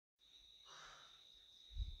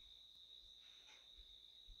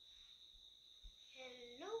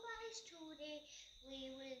guys, today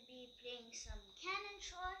we will be playing some cannon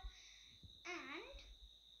shot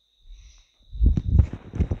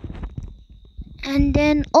and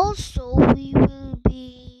then also we will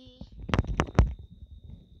be,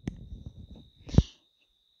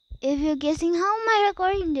 if you're guessing how am I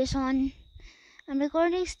recording this on, I'm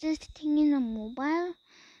recording this thing in a mobile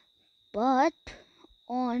but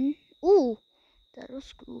on, ooh, that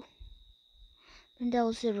was cool, and that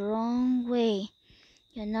was the wrong way.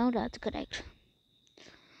 Yeah, now that's correct.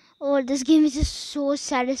 Oh, this game is just so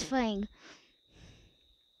satisfying.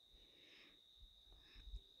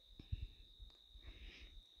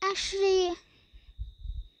 Actually,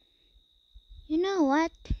 you know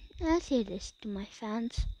what? I'll say this to my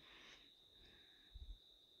fans,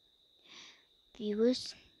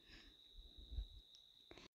 viewers.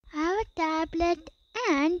 I have a tablet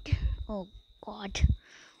and, oh god,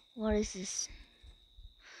 what is this?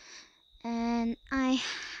 And I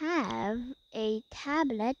have a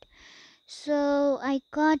tablet, so I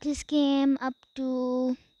got this game up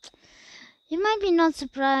to, you might be not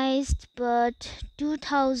surprised, but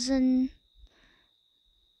 2000.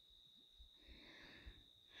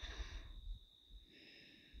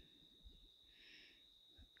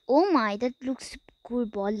 Oh my, that looks cool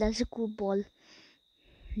ball. That's a cool ball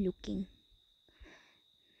looking.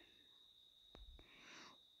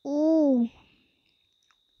 Oh,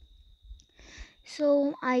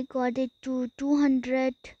 so I got it to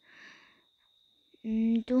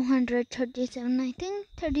 237, I think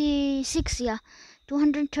 36, yeah,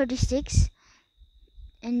 236.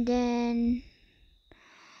 And then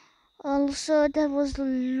also that was a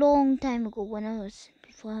long time ago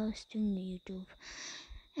before I was doing YouTube.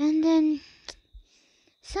 And then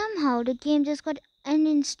somehow the game just got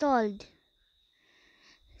uninstalled,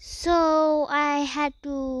 so I had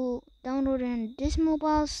to download it on this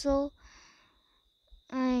mobile, so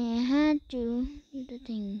I had to do the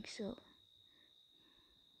thing. So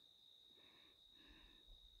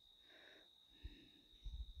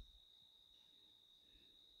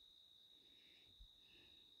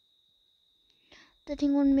the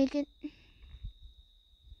thing won't make it.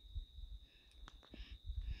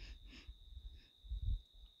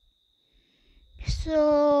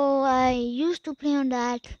 So I used to play on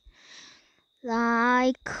that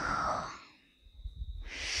like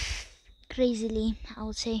crazily, I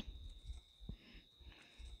would say.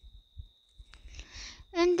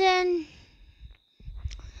 And then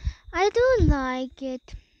I do like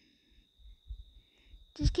it.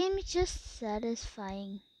 This game is just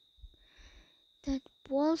satisfying. That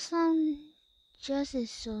ball sound just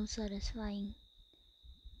is so satisfying.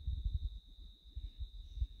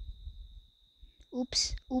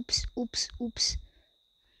 Oops, oops, oops, oops.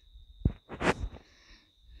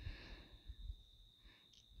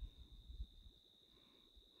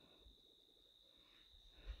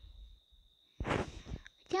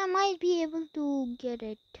 I might be able to get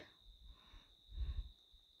it.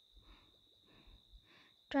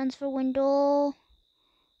 Transfer window.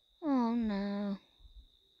 Oh no.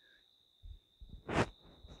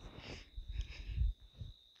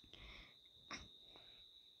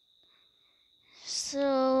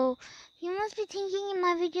 So you must be thinking in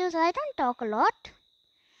my videos I don't talk a lot.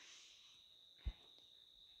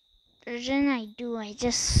 Then I do, I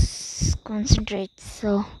just concentrate.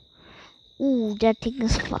 So, ooh, that thing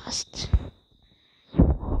is fast.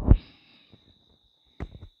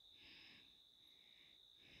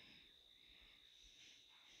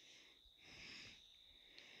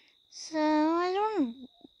 So I don't.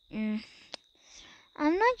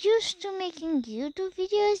 I'm not used to making YouTube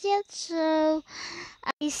videos yet, so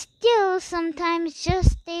I still sometimes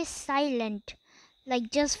just stay silent, like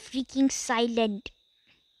just freaking silent.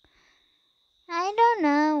 I don't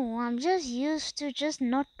know. I'm just used to just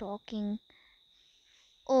not talking.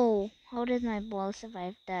 Oh, how did my ball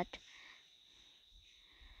survive that?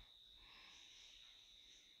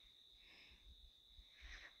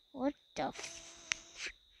 What the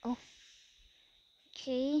oh.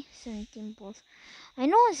 Okay, 17 balls. I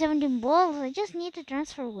know 17 balls. I just need a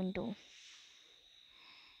transfer window.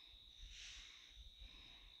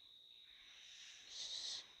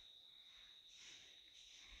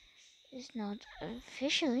 It's not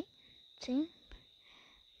officially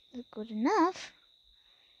good enough.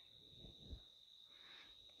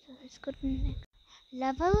 So it's good enough.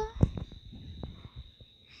 Level.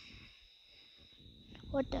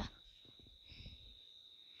 What the?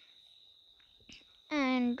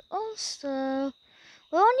 And also,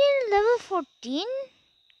 we're only in level 14.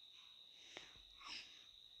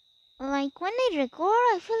 Like when I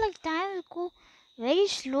record, I feel like time will go very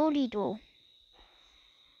slowly though.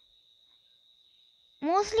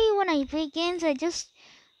 mostly when I play games, I just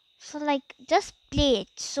play it.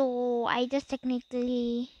 So I just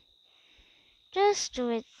technically just do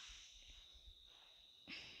it,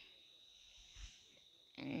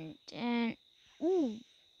 and then ooh.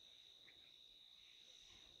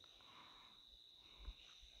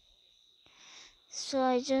 So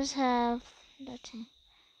I just have that thing.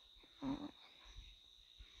 Uh,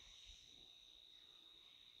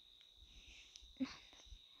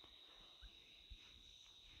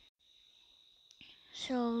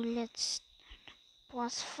 so let's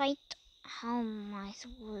boss fight. How am I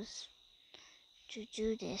supposed to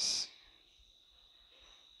do this?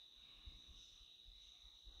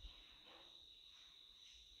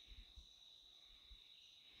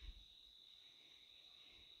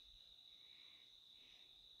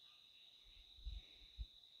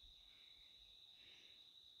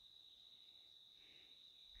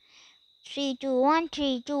 3, 2, 1,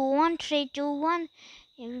 3, 2, 1, 3, 2, 1.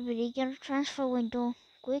 Everybody get a transfer window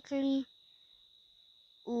quickly.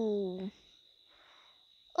 Ooh.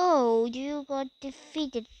 Oh, you got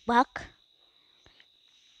defeated, Buck.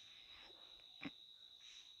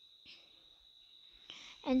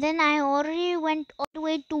 And then I already went all the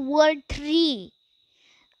way to World 3.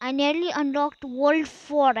 I nearly unlocked World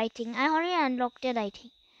 4, I think. I already unlocked it, I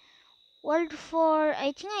think. World 4,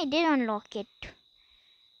 I think I did unlock it.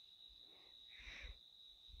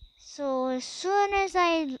 So as soon as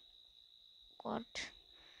I got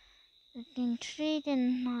the thing 3,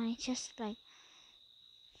 then I just like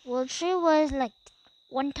World 3 was like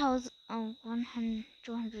 1000, 100,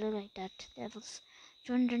 200 like that. That was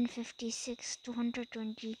 256,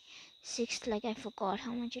 226, like I forgot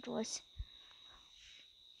how much it was.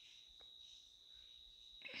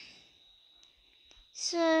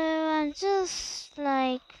 So I'm just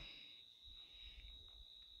like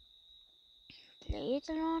play it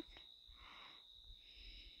a lot.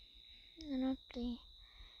 Not play.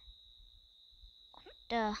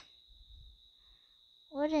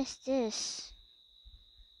 What is this?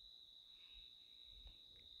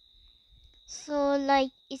 So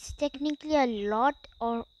like it's technically a lot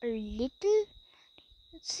or a little.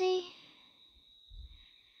 Let's see.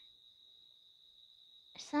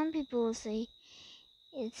 Some people say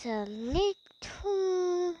it's a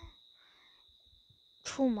little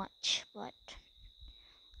too much, but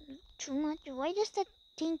too much. Why does that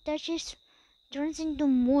thing turns into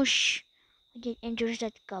mush when it enters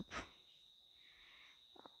that cup?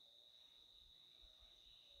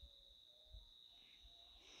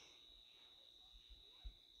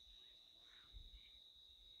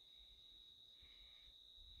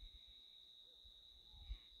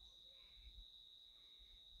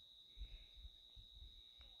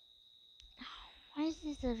 Why is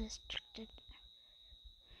this a restricted?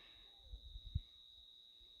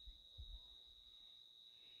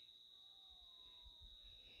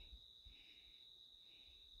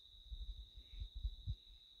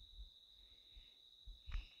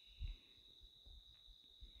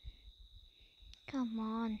 Come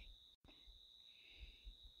on.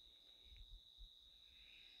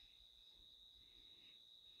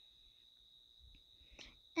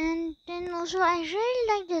 And then also I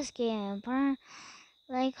really like this game, but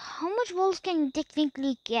like how much balls can you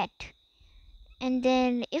technically get? And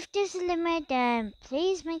then if there's a limit, then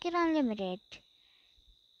please make it unlimited.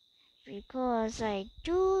 Because I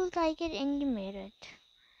do like it unlimited.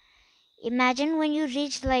 Imagine when you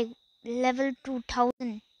reach like level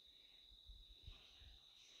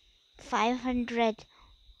 2500,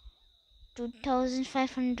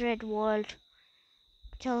 2500 world,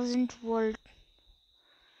 1000 world,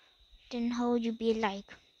 then how would you be like?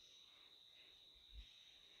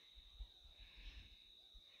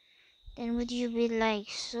 Then would you be like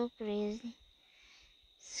so crazy?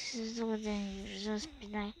 So then you just be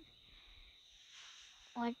like,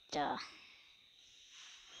 what the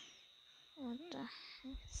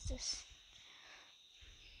heck is this?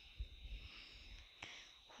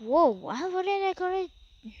 Whoa, what did I got it?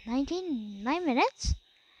 9 minutes?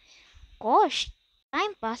 Gosh,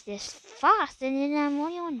 time passed this fast, and then I'm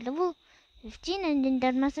only on level 15, and then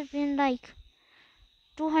that must have been like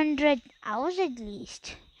 200 hours at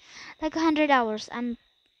least. Like 100 hours. I'm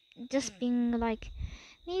just being like,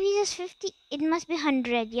 maybe just 50. It must be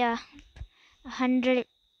 100, yeah. 100,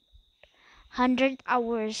 100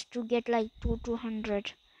 hours to get like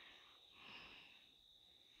 200.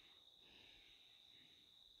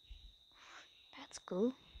 That's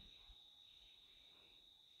cool.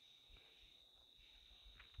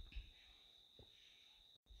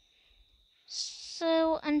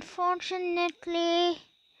 So unfortunately,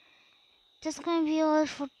 that's gonna be all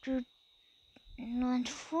for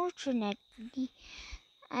unfortunately,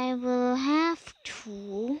 I will have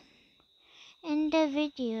to end the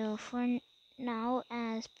video for now,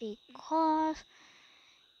 as because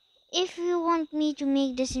if you want me to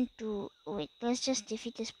make this into, wait, let's just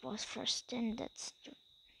defeat this boss first, and that's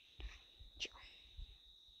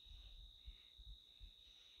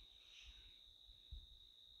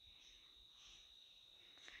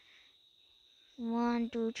 1,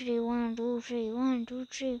 2, 3, 1, 2, 3, 1, 2,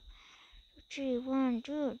 3, 3, 1,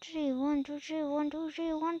 2, 3, 1, 2, 3, 1, 2,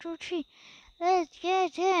 3, 1, 2, 3. Let's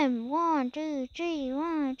get him. 1, 2, 3,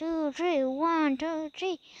 1, 2, 3, 1, 2,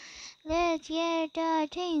 3. Let's get the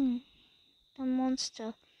thing, the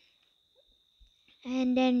monster.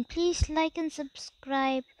 And then please like and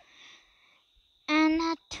subscribe. And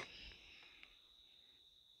not.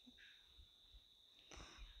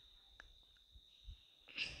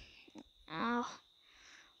 Oh,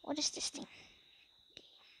 what is this thing?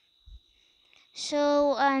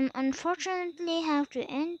 So unfortunately have to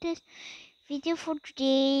end this video for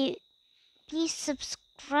today. Please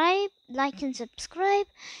subscribe, like and subscribe,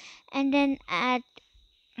 and then at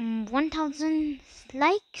 1000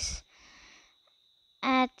 likes,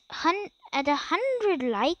 at 100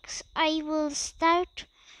 likes, I will start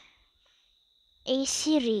a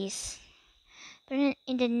series. But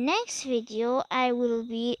in the next video,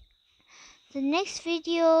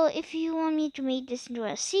 if you want me to make this into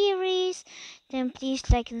a series, then please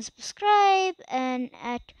like and subscribe. And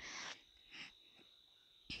at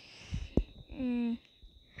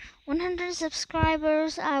 100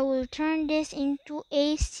 subscribers, I will turn this into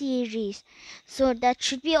a series. So that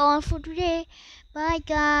should be all for today. Bye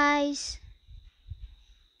guys.